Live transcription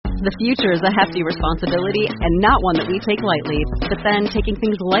The future is a hefty responsibility and not one that we take lightly. But then taking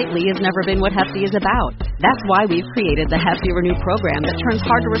things lightly has never been what Hefty is about. That's why we've created the Hefty Renew program that turns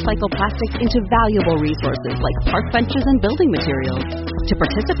hard-to-recycle plastics into valuable resources like park benches and building materials. To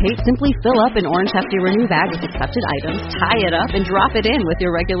participate, simply fill up an orange Hefty Renew bag with accepted items, tie it up, and drop it in with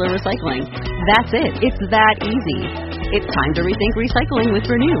your regular recycling. That's it. It's that easy. It's time to rethink recycling with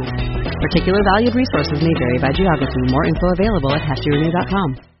Renew. Particular valued resources may vary by geography. More info available at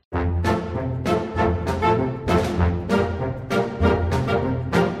heftyrenew.com.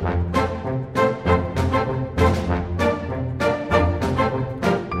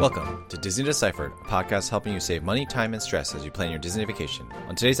 Welcome to Disney Deciphered, a podcast helping you save money, time, and stress as you plan your Disney vacation.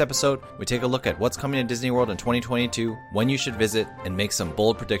 On today's episode, we take a look at what's coming to Disney World in 2022, when you should visit, and make some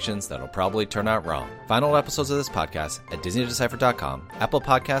bold predictions that'll probably turn out wrong. Find all episodes of this podcast at DisneyDeciphered.com, Apple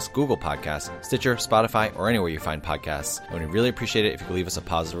Podcasts, Google Podcasts, Stitcher, Spotify, or anywhere you find podcasts, and we'd really appreciate it if you could leave us a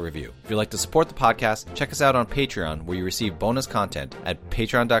positive review. If you'd like to support the podcast, check us out on Patreon, where you receive bonus content at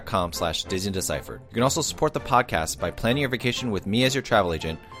patreon.com/DisneyDeciphered. You can also support the podcast by planning your vacation with me as your travel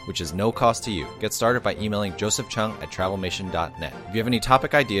agent, which is no cost to you. Get started by emailing josephchung@travelmation.net. If you have any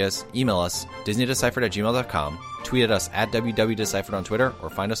topic ideas, email us, disneydeciphered@gmail.com, tweet at us at WWDeciphered on Twitter, or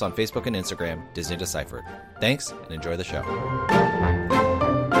find us on Facebook and Instagram, Disney Deciphered. Thanks, and enjoy the show.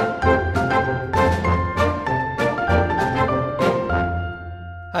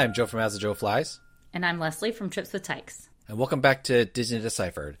 Hi, I'm Joe from As the Joe Flies. And I'm Leslie from Trips with Tykes. And welcome back to Disney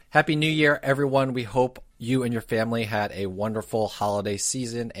Deciphered. Happy New Year, everyone. We hope you and your family had a wonderful holiday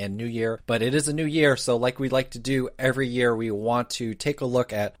season and New Year. But it is a new year, so like we like to do every year, we want to take a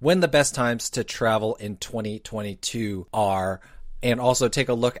look at when the best times to travel in 2022 are, and also take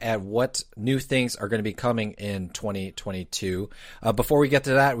a look at what new things are going to be coming in 2022. Before we get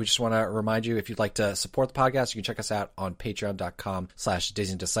to that, we just want to remind you, if you'd like to support the podcast, you can check us out on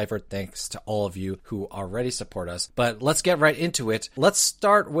patreon.com/DisneyDeciphered. Thanks to all of you who already support us. But let's get right into it. Let's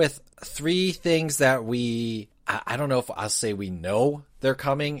start with three things that I don't know if I'll say we know they're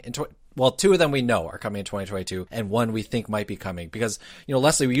coming in well, two of them we know are coming in 2022, and one we think might be coming. Because, you know,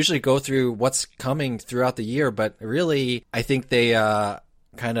 Leslie, we usually go through what's coming throughout the year, but really, I think they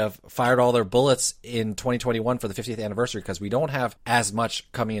kind of fired all their bullets in 2021 for the 50th anniversary, because we don't have as much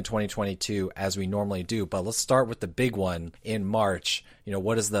coming in 2022 as we normally do. But let's start with the big one in March. You know,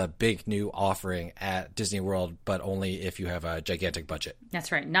 what is the big new offering at Disney World, but only if you have a gigantic budget?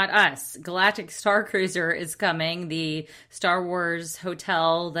 That's right. Not us. Galactic Star Cruiser is coming, the Star Wars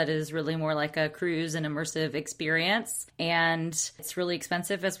hotel that is really more like a cruise and immersive experience. And it's really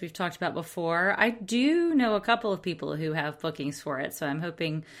expensive, as we've talked about before. I do know a couple of people who have bookings for it, so I'm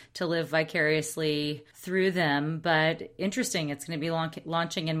hoping to live vicariously through them. But interesting, it's going to be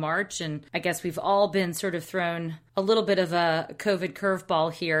launching in March. And I guess we've all been sort of thrown a little bit of a COVID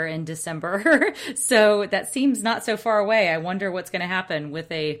curveball here in December. So that seems not so far away. I wonder what's going to happen with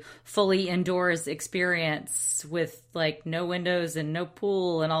a fully indoors experience with like no windows and no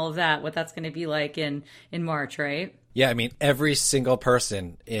pool and all of that, what that's going to be like in March, right? Yeah, I mean, every single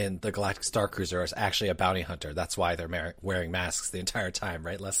person in the Galactic Star Cruiser is actually a bounty hunter. That's why they're wearing masks the entire time,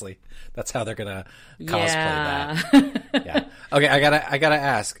 right, Leslie? That's how they're gonna cosplay that. Yeah. Okay, I gotta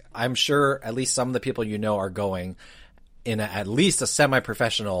ask. I'm sure at least some of the people you know are going in at least a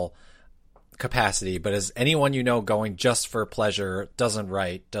semi-professional capacity. But is anyone you know going just for pleasure? Doesn't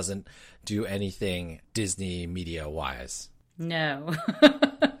write? Doesn't do anything Disney media wise? No.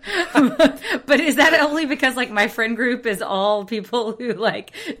 But is that only because like my friend group is all people who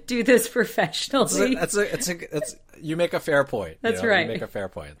like do this professionally? You make a fair point. That's right. You make a fair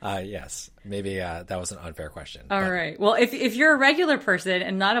point. Yes. Maybe that was an unfair question. All right. Well, if you're a regular person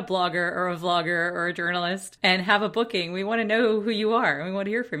and not a blogger or a vlogger or a journalist and have a booking, we want to know who you are and we want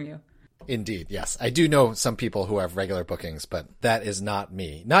to hear from you. Indeed, yes. I do know some people who have regular bookings, but that is not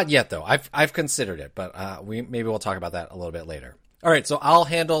me. Not yet, though. I've considered it, but maybe we'll talk about that a little bit later. All right, so I'll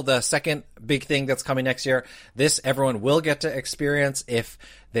handle the second big thing that's coming next year. This everyone will get to experience if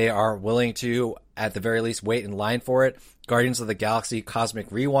they are willing to, at the very least, wait in line for it. Guardians of the Galaxy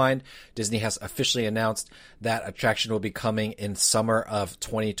Cosmic Rewind. Disney has officially announced that attraction will be coming in summer of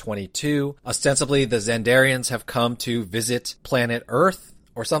 2022. Ostensibly, the Xandarians have come to visit planet Earth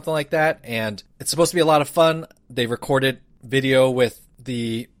or something like that, and it's supposed to be a lot of fun. They recorded video with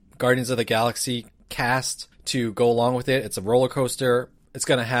the Guardians of the Galaxy cast to go along with it. It's a roller coaster. It's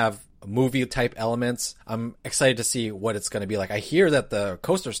going to have movie type elements. I'm excited to see what it's going to be like. I hear that the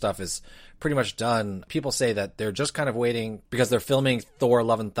coaster stuff is pretty much done. People say that they're just kind of waiting because they're filming Thor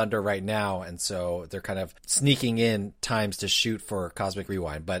Love and Thunder right now, and so they're kind of sneaking in times to shoot for Cosmic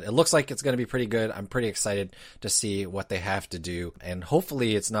Rewind. But it looks like it's going to be pretty good. I'm pretty excited to see what they have to do, and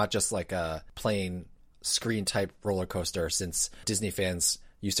hopefully it's not just like a plain screen type roller coaster, since Disney fans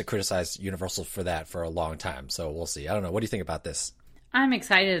used to criticize Universal for that for a long time. So we'll see. I don't know. What do you think about this? I'm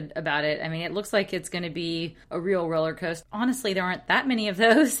excited about it. I mean, it looks like it's going to be a real roller coaster. Honestly, there aren't that many of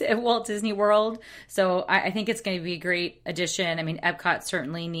those at Walt Disney World. So I think it's going to be a great addition. I mean, Epcot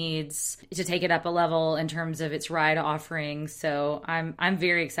certainly needs to take it up a level in terms of its ride offerings. So I'm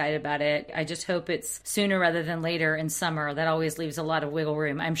very excited about it. I just hope it's sooner rather than later in summer. That always leaves a lot of wiggle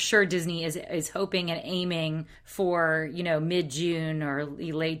room. I'm sure Disney is hoping and aiming for, mid-June or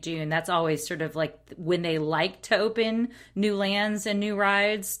late June. That's always sort of like when they like to open new lands and new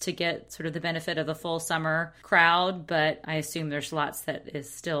rides to get sort of the benefit of the full summer crowd, but I assume there's lots that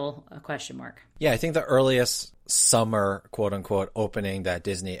is still a question mark. Yeah, I think the earliest summer quote unquote opening that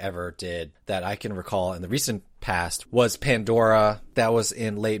Disney ever did that I can recall in the recent past was Pandora. That was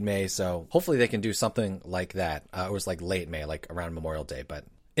in late May, so hopefully they can do something like that. It was like late May, like around Memorial Day, but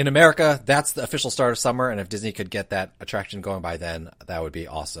in America, that's the official start of summer, and if Disney could get that attraction going by then, that would be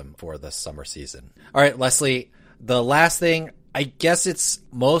awesome for the summer season. All right, Leslie, the last thing, I guess it's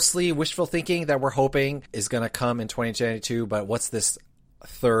mostly wishful thinking that we're hoping is going to come in 2022, but what's this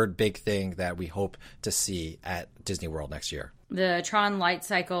third big thing that we hope to see at Disney World next year? The Tron Light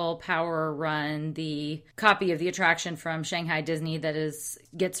Cycle Power Run, the copy of the attraction from Shanghai Disney that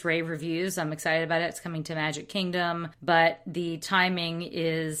gets rave reviews. I'm excited about it. It's coming to Magic Kingdom, but the timing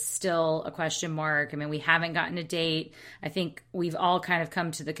is still a question mark. I mean, we haven't gotten a date. I think we've all kind of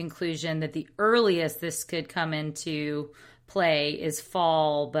come to the conclusion that the earliest this could come into play is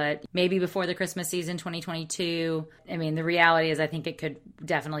fall, but maybe before the Christmas season 2022. I mean, the reality is I think it could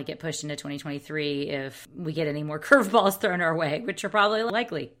definitely get pushed into 2023 if we get any more curveballs thrown our way, which are probably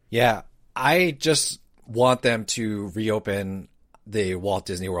likely. Yeah, I just want them to reopen the Walt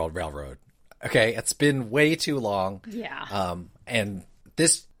Disney World Railroad. Okay, it's been way too long. Yeah. And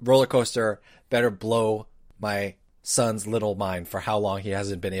this roller coaster better blow my son's little mind for how long he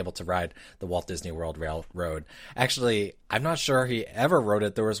hasn't been able to ride the Walt Disney World Railroad. Actually, I'm not sure he ever rode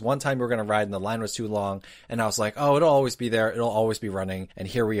it. There was one time we were going to ride and the line was too long, and I was like, oh, it'll always be there. It'll always be running. And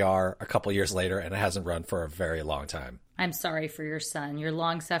here we are a couple years later, and it hasn't run for a very long time. I'm sorry for your son, your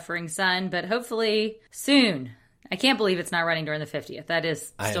long-suffering son, but hopefully soon. I can't believe it's not running during the 50th. That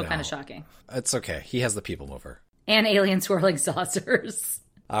is still kind of shocking. It's okay. He has the people mover. And alien swirling saucers.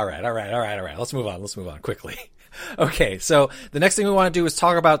 All right. Let's move on quickly. Okay, so the next thing we want to do is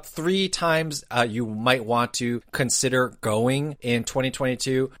talk about 3 times you might want to consider going in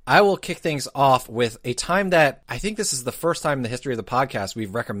 2022. I will kick things off with a time that I think this is the first time in the history of the podcast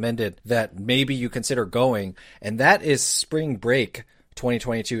we've recommended that maybe you consider going, and that is Spring Break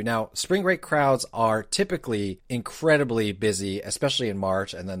 2022. Now, spring break crowds are typically incredibly busy, especially in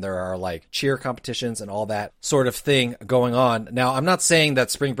March, and then there are like cheer competitions and all that sort of thing going on. Now, I'm not saying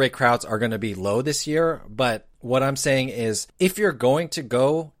that spring break crowds are going to be low this year, but what I'm saying is if you're going to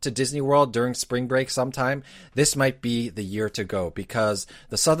go to Disney World during spring break sometime, this might be the year to go, because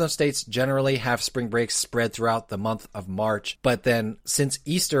the southern states generally have spring breaks spread throughout the month of March. But then since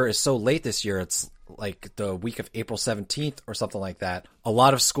Easter is so late this year, it's like the week of April 17th or something like that. A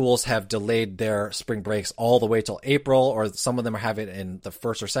lot of schools have delayed their spring breaks all the way till April, or some of them have it in the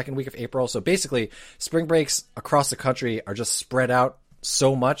first or second week of April. So basically, spring breaks across the country are just spread out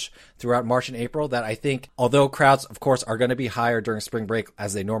so much throughout March and April that I think, although crowds, of course, are going to be higher during spring break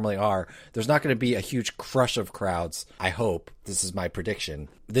as they normally are, there's not going to be a huge crush of crowds, I hope. This is my prediction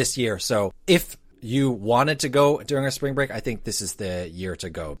this year. So if you wanted to go during a spring break, I think this is the year to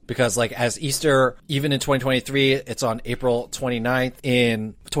go. Because like as Easter, even in 2023, it's on April 29th.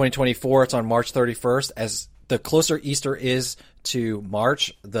 In 2024, it's on March 31st. As the closer Easter is to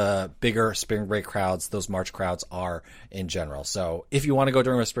March, the bigger spring break crowds, those March crowds are in general. So if you want to go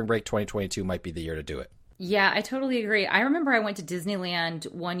during a spring break, 2022 might be the year to do it. Yeah, I totally agree. I remember I went to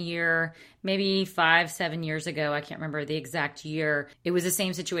Disneyland one year, maybe 5-7 years ago. I can't remember the exact year. It was the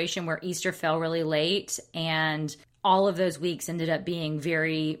same situation where Easter fell really late, and all of those weeks ended up being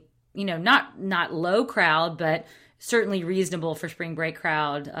very, not low crowd, but certainly reasonable for spring break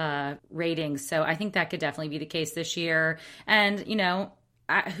crowd ratings. So I think that could definitely be the case this year. And,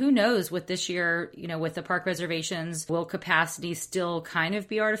 who knows with this year, with the park reservations, will capacity still kind of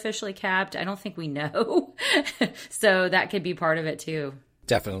be artificially capped? I don't think we know. So that could be part of it too.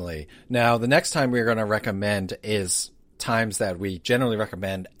 Definitely. Now, the next time we're going to recommend is times that we generally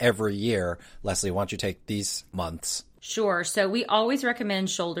recommend every year. Leslie, why don't you take these months? Sure. So we always recommend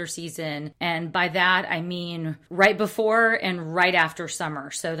shoulder season. And by that, I mean right before and right after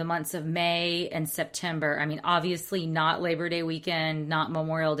summer. So the months of May and September. I mean, obviously not Labor Day weekend, not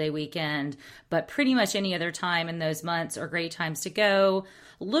Memorial Day weekend, but pretty much any other time in those months are great times to go.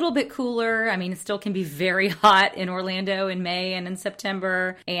 A little bit cooler. I mean, it still can be very hot in Orlando in May and in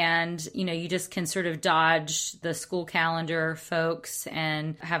September. And, you just can sort of dodge the school calendar folks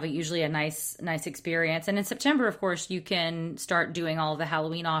and have usually a nice experience. And in September, of course, you can start doing all the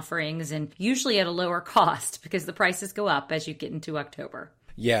Halloween offerings and usually at a lower cost because the prices go up as you get into October.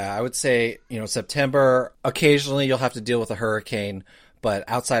 Yeah, I would say, September, occasionally you'll have to deal with a hurricane, but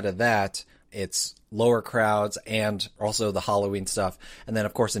outside of that, it's lower crowds and also the Halloween stuff. And then,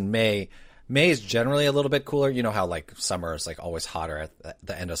 of course, in May is generally a little bit cooler. You know how like summer is like always hotter at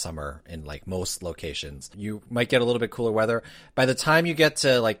the end of summer in like most locations. You might get a little bit cooler weather. By the time you get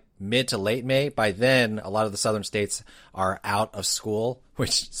to like mid to late May, by then a lot of the southern states are out of school,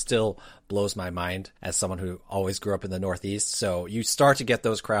 which still blows my mind as someone who always grew up in the Northeast. So you start to get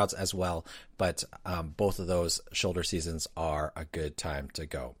those crowds as well. But both of those shoulder seasons are a good time to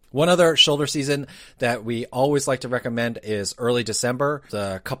go. One other shoulder season that we always like to recommend is early December,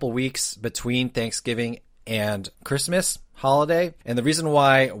 the couple weeks between Thanksgiving and Christmas holiday. And the reason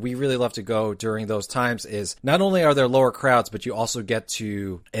why we really love to go during those times is not only are there lower crowds, but you also get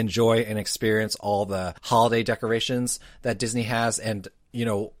to enjoy and experience all the holiday decorations that Disney has. And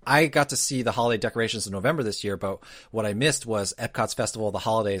I got to see the holiday decorations in November this year, but what I missed was Epcot's Festival of the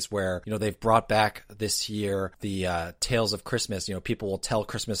Holidays, where, they've brought back this year the Tales of Christmas. People will tell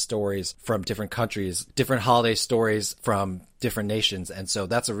Christmas stories from different countries, different holiday stories from different nations. And so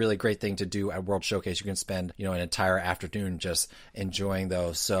that's a really great thing to do at World Showcase. You can spend, an entire afternoon just enjoying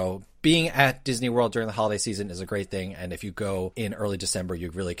those. So being at Disney World during the holiday season is a great thing. And if you go in early December,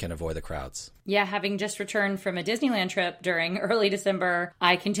 you really can avoid the crowds. Yeah, having just returned from a Disneyland trip during early December,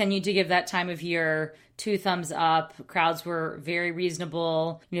 I continued to give that time of year 2 thumbs up. Crowds were very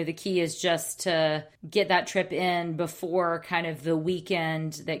reasonable. The key is just to get that trip in before kind of the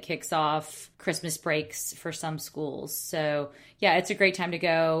weekend that kicks off Christmas breaks for some schools. So yeah, it's a great time to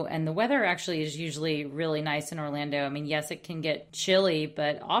go. And the weather actually is usually really nice in Orlando. I mean, yes, it can get chilly,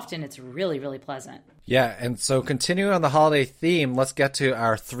 but often it's really, really pleasant. Yeah, and so continuing on the holiday theme, let's get to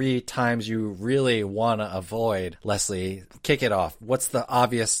our 3 times you really want to avoid. Leslie, kick it off. What's the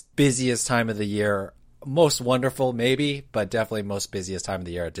obvious busiest time of the year? Most wonderful, maybe, but definitely most busiest time of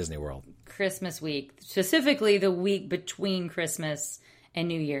the year at Disney World. Christmas week, specifically the week between Christmas and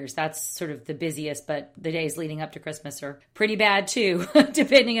New Year's. That's sort of the busiest, but the days leading up to Christmas are pretty bad too,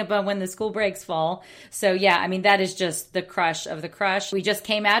 depending upon when the school breaks fall. So yeah, I mean, that is just the crush of the crush. We just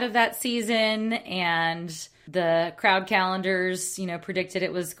came out of that season and the crowd calendars, predicted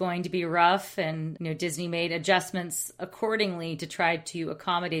it was going to be rough, and, Disney made adjustments accordingly to try to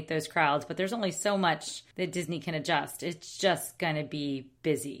accommodate those crowds. But there's only so much that Disney can adjust. It's just going to be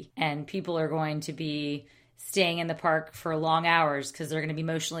busy, and people are going to be staying in the park for long hours because they're going to be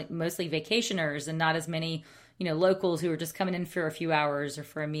mostly vacationers and not as many, locals who are just coming in for a few hours or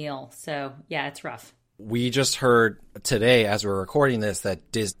for a meal. So yeah, it's rough. We just heard today, as we're recording this,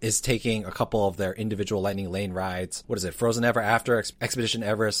 that Disney is taking a couple of their individual Lightning Lane rides. What is it? Frozen Ever After, Expedition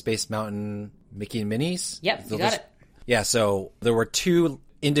Everest, Space Mountain, Mickey and Minnie's? Yep, you got it. Yeah, so there were 2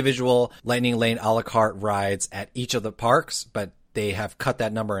 individual Lightning Lane a la carte rides at each of the parks, but they have cut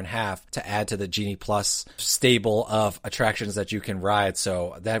that number in half to add to the Genie Plus stable of attractions that you can ride.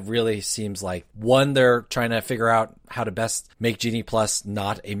 So that really seems like, one, they're trying to figure out how to best make Genie Plus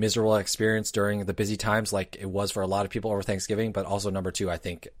not a miserable experience during the busy times like it was for a lot of people over Thanksgiving. But also, number 2, I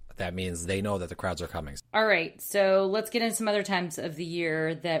think that means they know that the crowds are coming. All right, so let's get into some other times of the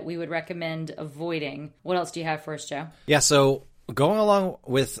year that we would recommend avoiding. What else do you have for us, Joe? Yeah, so going along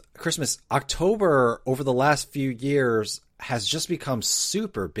with Christmas, October over the last few years has just become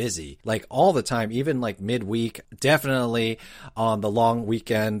super busy, like all the time, even like midweek, definitely on the long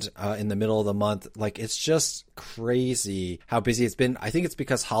weekend in the middle of the month. Like, it's just crazy how busy it's been. I think it's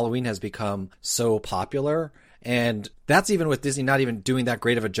because Halloween has become so popular. And that's even with Disney not even doing that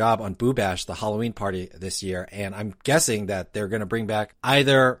great of a job on Boo Bash, the Halloween party this year. And I'm guessing that they're going to bring back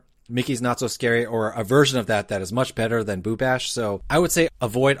either Mickey's Not So Scary or a version of that is much better than Boo Bash. So I would say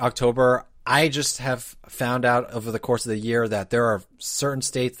avoid October. I just have found out over the course of the year that there are certain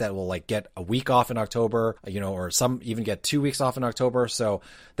states that will like get a week off in October, or some even get 2 weeks off in October. So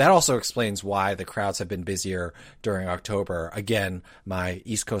that also explains why the crowds have been busier during October. Again, my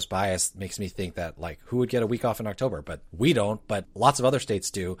East Coast bias makes me think that like who would get a week off in October, but we don't, but lots of other states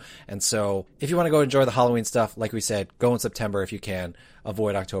do. And so if you want to go enjoy the Halloween stuff, like we said, go in September if you can.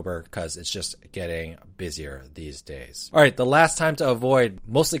 Avoid October because it's just getting busier these days. All right, the last time to avoid,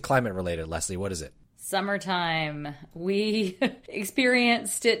 mostly climate related, Leslie, what is it? Summertime. We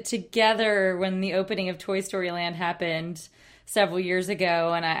experienced it together when the opening of Toy Story Land happened several years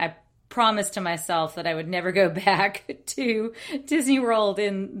ago, and I promised to myself that I would never go back to Disney World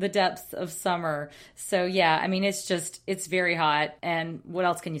in the depths of summer. So yeah, I mean, it's very hot, and what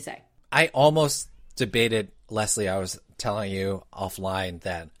else can you say? I almost debated, Leslie, I was telling you offline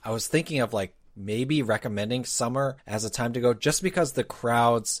that I was thinking of like maybe recommending summer as a time to go just because the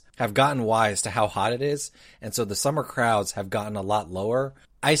crowds have gotten wise to how hot it is. And so the summer crowds have gotten a lot lower.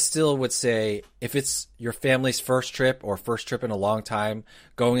 I still would say if it's your family's first trip or first trip in a long time,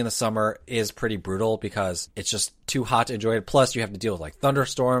 going in the summer is pretty brutal because it's just too hot to enjoy it. Plus, you have to deal with like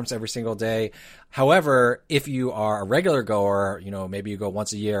thunderstorms every single day. However, if you are a regular goer, maybe you go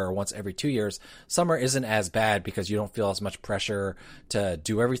once a year or once every 2 years, summer isn't as bad because you don't feel as much pressure to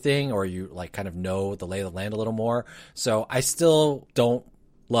do everything, or you like kind of know the lay of the land a little more. So I still don't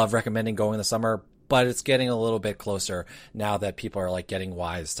love recommending going in the summer, but it's getting a little bit closer now that people are like getting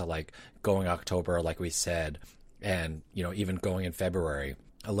wise to like going October, like we said, and, even going in February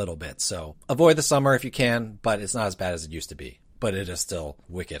a little bit. So avoid the summer if you can, but it's not as bad as it used to be, but it is still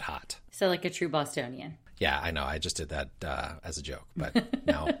wicked hot. So like a true Bostonian. Yeah, I know. I just did that as a joke, but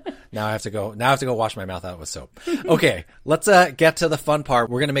now I have to go. Now I have to go wash my mouth out with soap. Okay, let's get to the fun part.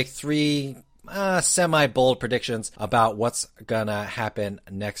 We're gonna make 3 semi-bold predictions about what's gonna happen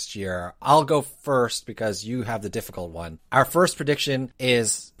next year. I'll go first because you have the difficult one. Our first prediction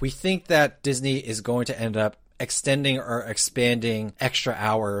is we think that Disney is going to end up extending or expanding extra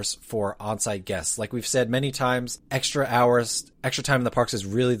hours for on-site guests. Like we've said many times, extra hours, extra time in the parks is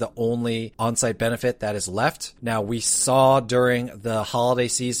really the only on-site benefit that is left. Now, we saw during the holiday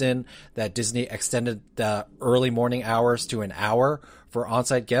season that Disney extended the early morning hours to an hour for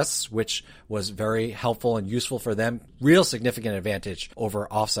on-site guests, which was very helpful and useful for them. Real significant advantage over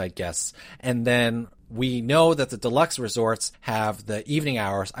off-site guests. And then we know that the deluxe resorts have the evening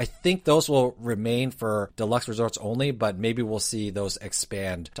hours. I think those will remain for deluxe resorts only, but maybe we'll see those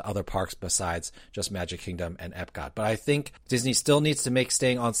expand to other parks besides just Magic Kingdom and Epcot. But I think Disney still needs to make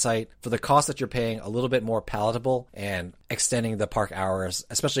staying on site for the cost that you're paying a little bit more palatable, and extending the park hours,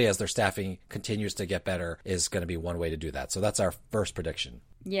 especially as their staffing continues to get better, is going to be one way to do that. So that's our first prediction.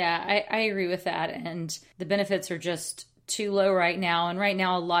 Yeah, I agree with that. And the benefits are just too low right now. And right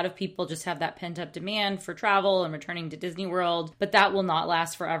now, a lot of people just have that pent up demand for travel and returning to Disney World, but that will not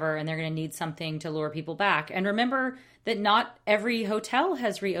last forever. And they're going to need something to lure people back. And remember that not every hotel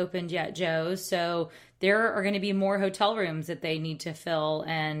has reopened yet, Joe. So there are going to be more hotel rooms that they need to fill.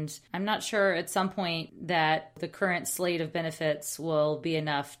 And I'm not sure at some point that the current slate of benefits will be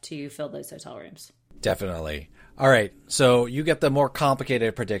enough to fill those hotel rooms. Definitely. All right, so you get the more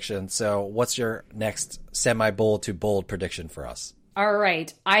complicated prediction. So what's your next semi-bold to bold prediction for us? All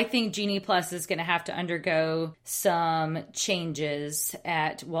right. I think Genie Plus is going to have to undergo some changes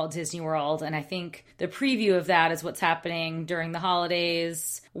at Walt Disney World. And I think the preview of that is what's happening during the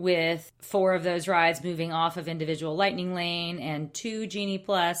holidays, with 4 of those rides moving off of individual Lightning Lane and 2 Genie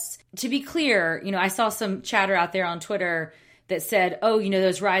Plus. To be clear, I saw some chatter out there on Twitter that said,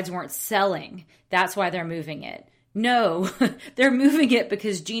 those rides weren't selling. That's why they're moving it. No, they're moving it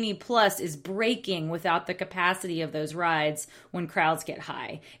because Genie Plus is breaking without the capacity of those rides when crowds get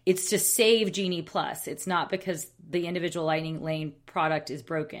high. It's to save Genie Plus. It's not because the individual Lightning Lane product is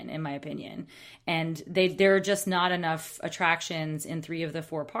broken, in my opinion. And there are just not enough attractions in 3 of the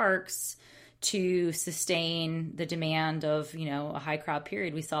 4 parks to sustain the demand of, a high crowd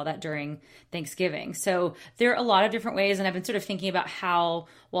period. We saw that during Thanksgiving. So there are a lot of different ways, and I've been sort of thinking about how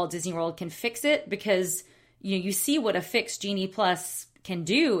Walt Disney World can fix it, because you see what a fixed Genie Plus can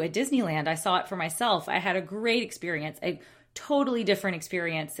do at Disneyland. I saw it for myself. I had a great experience, a totally different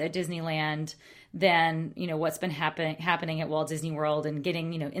experience at Disneyland than, what's been happening at Walt Disney World, and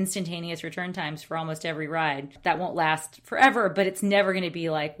getting, instantaneous return times for almost every ride. That won't last forever, but it's never going to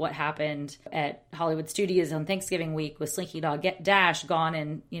be like what happened at Hollywood Studios on Thanksgiving week with Slinky Dog Dash gone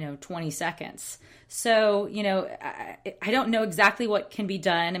in, 20 seconds. So, I don't know exactly what can be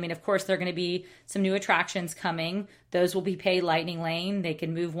done. I mean, of course, there are going to be some new attractions coming. Those will be paid Lightning Lane. They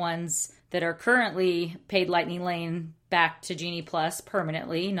can move ones that are currently paid Lightning Lane back to Genie Plus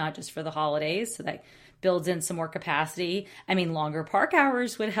permanently, not just for the holidays. So that builds in some more capacity. I mean, longer park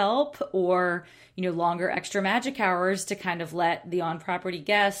hours would help, or, longer extra magic hours to kind of let the on-property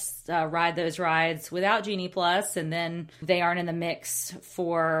guests ride those rides without Genie Plus, and then they aren't in the mix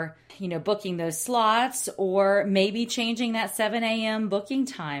for, booking those slots, or maybe changing that 7 a.m. booking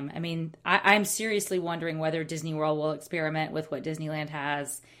time. I mean, I'm seriously wondering whether Disney World will experiment with what Disneyland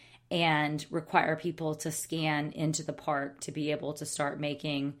has and require people to scan into the park to be able to start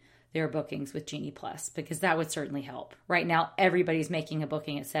making their bookings with Genie Plus, because that would certainly help. Right now, everybody's making a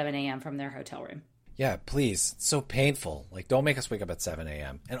booking at 7 a.m. from their hotel room. Yeah, please. It's so painful. Like, don't make us wake up at 7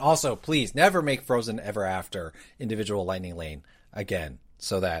 a.m. And also, please, never make Frozen Ever After individual Lightning Lane again,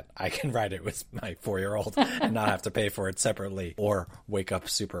 so that I can ride it with my 4-year-old and not have to pay for it separately or wake up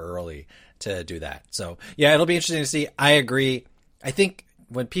super early to do that. So, yeah, it'll be interesting to see. I agree. I think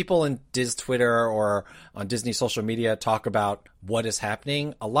when people in Diz Twitter or on Disney social media talk about what is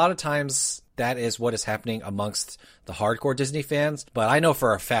happening, a lot of times that is what is happening amongst the hardcore Disney fans. But I know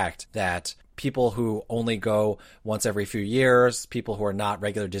for a fact that people who only go once every few years, people who are not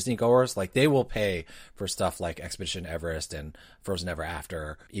regular Disney goers, like, they will pay for stuff like Expedition Everest and Frozen Ever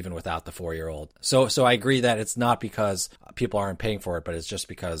After, even without the 4-year-old. So I agree that it's not because people aren't paying for it, but it's just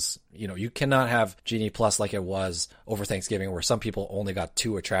because, you cannot have Genie Plus like it was over Thanksgiving, where some people only got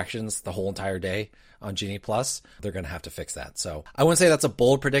 2 attractions the whole entire day on Genie Plus. They're going to have to fix that. So I wouldn't say that's a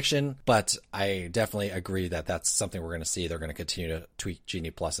bold prediction, but I definitely agree that that's something we're going to see. They're going to continue to tweak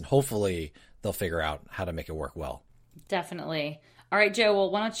Genie Plus, and hopefully they'll figure out how to make it work well. Definitely. All right, Joe, well,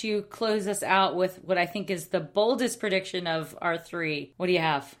 why don't you close us out with what I think is the boldest prediction of our 3. What do you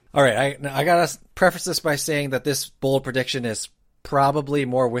have? All right, I got to preface this by saying that this bold prediction is probably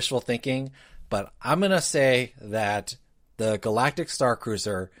more wishful thinking, but I'm going to say that the Galactic Star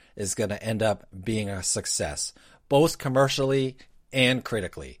Cruiser is going to end up being a success, both commercially and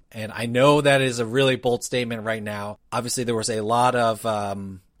critically. And I know that is a really bold statement right now. Obviously, there was a lot of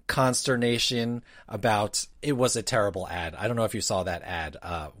consternation about it was a terrible ad. I don't know if you saw that ad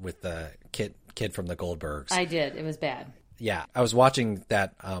with the kid from the Goldbergs. I did. It was bad. Yeah, I was watching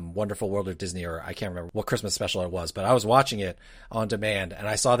that Wonderful World of Disney, or I can't remember what Christmas special it was, but I was watching it on demand, and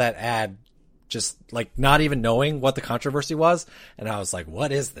I saw that ad just like not even knowing what the controversy was. And I was like,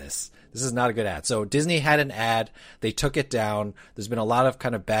 what is this? This is not a good ad. So Disney had an ad. They took it down. There's been a lot of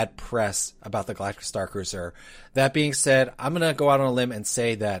kind of bad press about the Galactic Star Cruiser. That being said, I'm going to go out on a limb and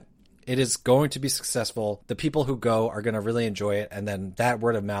say that it is going to be successful. The people who go are going to really enjoy it. And then that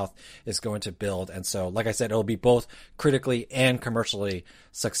word of mouth is going to build. And so, like I said, it'll be both critically and commercially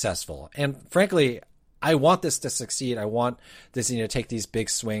successful. And frankly, I want this to succeed. I want Disney to take these big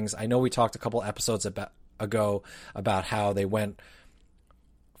swings. I know we talked a couple episodes ago about how they went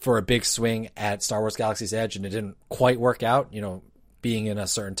for a big swing at Star Wars Galaxy's Edge and it didn't quite work out, being in a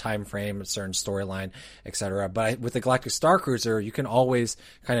certain time frame, a certain storyline, etc. But with the Galactic Star Cruiser, you can always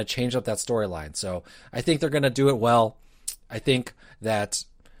kind of change up that storyline. So I think they're going to do it well. I think that,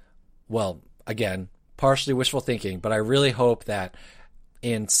 well, again, partially wishful thinking, but I really hope that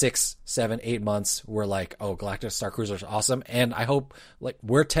in 6, 7, 8 months, we're like, oh, Galactic Star Cruiser is awesome. And I hope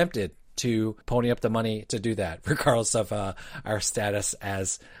we're tempted to pony up the money to do that, regardless of our status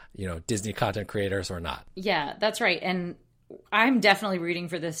as, Disney content creators or not. Yeah, that's right. And I'm definitely rooting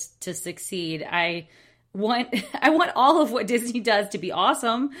for this to succeed. I want all of what Disney does to be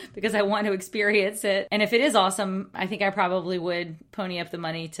awesome because I want to experience it. And if it is awesome, I think I probably would pony up the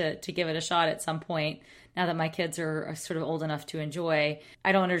money to give it a shot at some point. Now that my kids are sort of old enough to enjoy.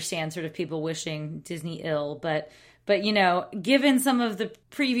 I don't understand sort of people wishing Disney ill, but given some of the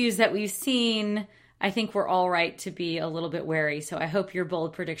previews that we've seen, I think we're all right to be a little bit wary. So I hope your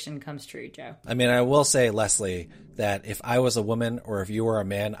bold prediction comes true, Joe. I mean, I will say, Leslie, that if I was a woman or if you were a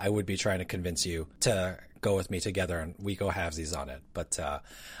man, I would be trying to convince you to go with me together and we go halvesies on it. But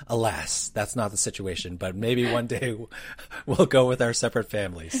alas, that's not the situation. But maybe one day we'll go with our separate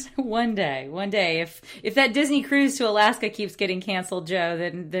families. One day. If that Disney cruise to Alaska keeps getting canceled, Joe,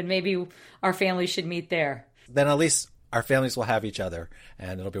 then maybe our family should meet there. Then at least our families will have each other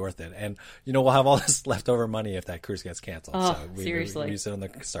and it'll be worth it. And, we'll have all this leftover money if that cruise gets canceled. Oh, so seriously. We use it on the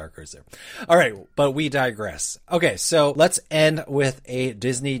Star Cruiser. All right. But we digress. Okay. So let's end with a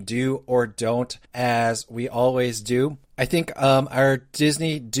Disney do or don't, as we always do. I think our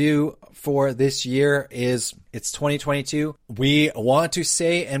Disney do for this year is it's 2022. We want to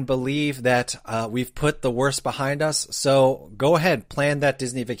say and believe that we've put the worst behind us. So go ahead, plan that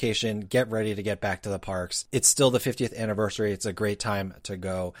Disney vacation. Get ready to get back to the parks. It's still the 50th anniversary. It's a great time to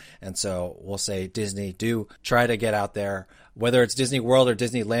go. And so we'll say Disney, do try to get out there, whether it's Disney World or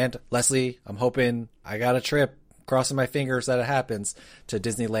Disneyland. Leslie, I'm hoping I got a trip crossing my fingers that it happens, to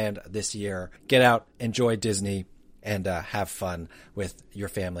Disneyland this year. Get out, enjoy Disney, and have fun with your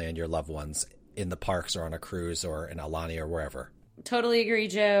family and your loved ones in the parks or on a cruise or in Aulani or wherever. Totally agree,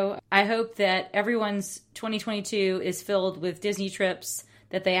 Joe. I hope that everyone's 2022 is filled with Disney trips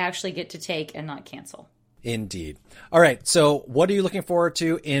that they actually get to take and not cancel. Indeed. All right. So what are you looking forward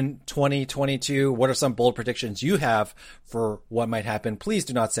to in 2022? What are some bold predictions you have for what might happen? Please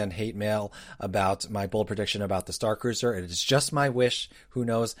do not send hate mail about my bold prediction about the Star Cruiser. It is just my wish. Who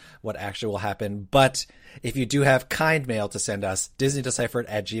knows what actually will happen? But if you do have kind mail to send us,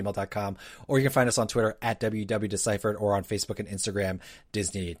 DisneyDeciphered@gmail.com, or you can find us on Twitter @WWDeciphered or on Facebook and Instagram,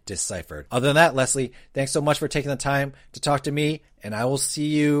 Disney Deciphered. Other than that, Leslie, thanks so much for taking the time to talk to me, and I will see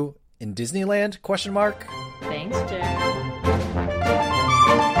you in Disneyland? ? Thanks, Joe.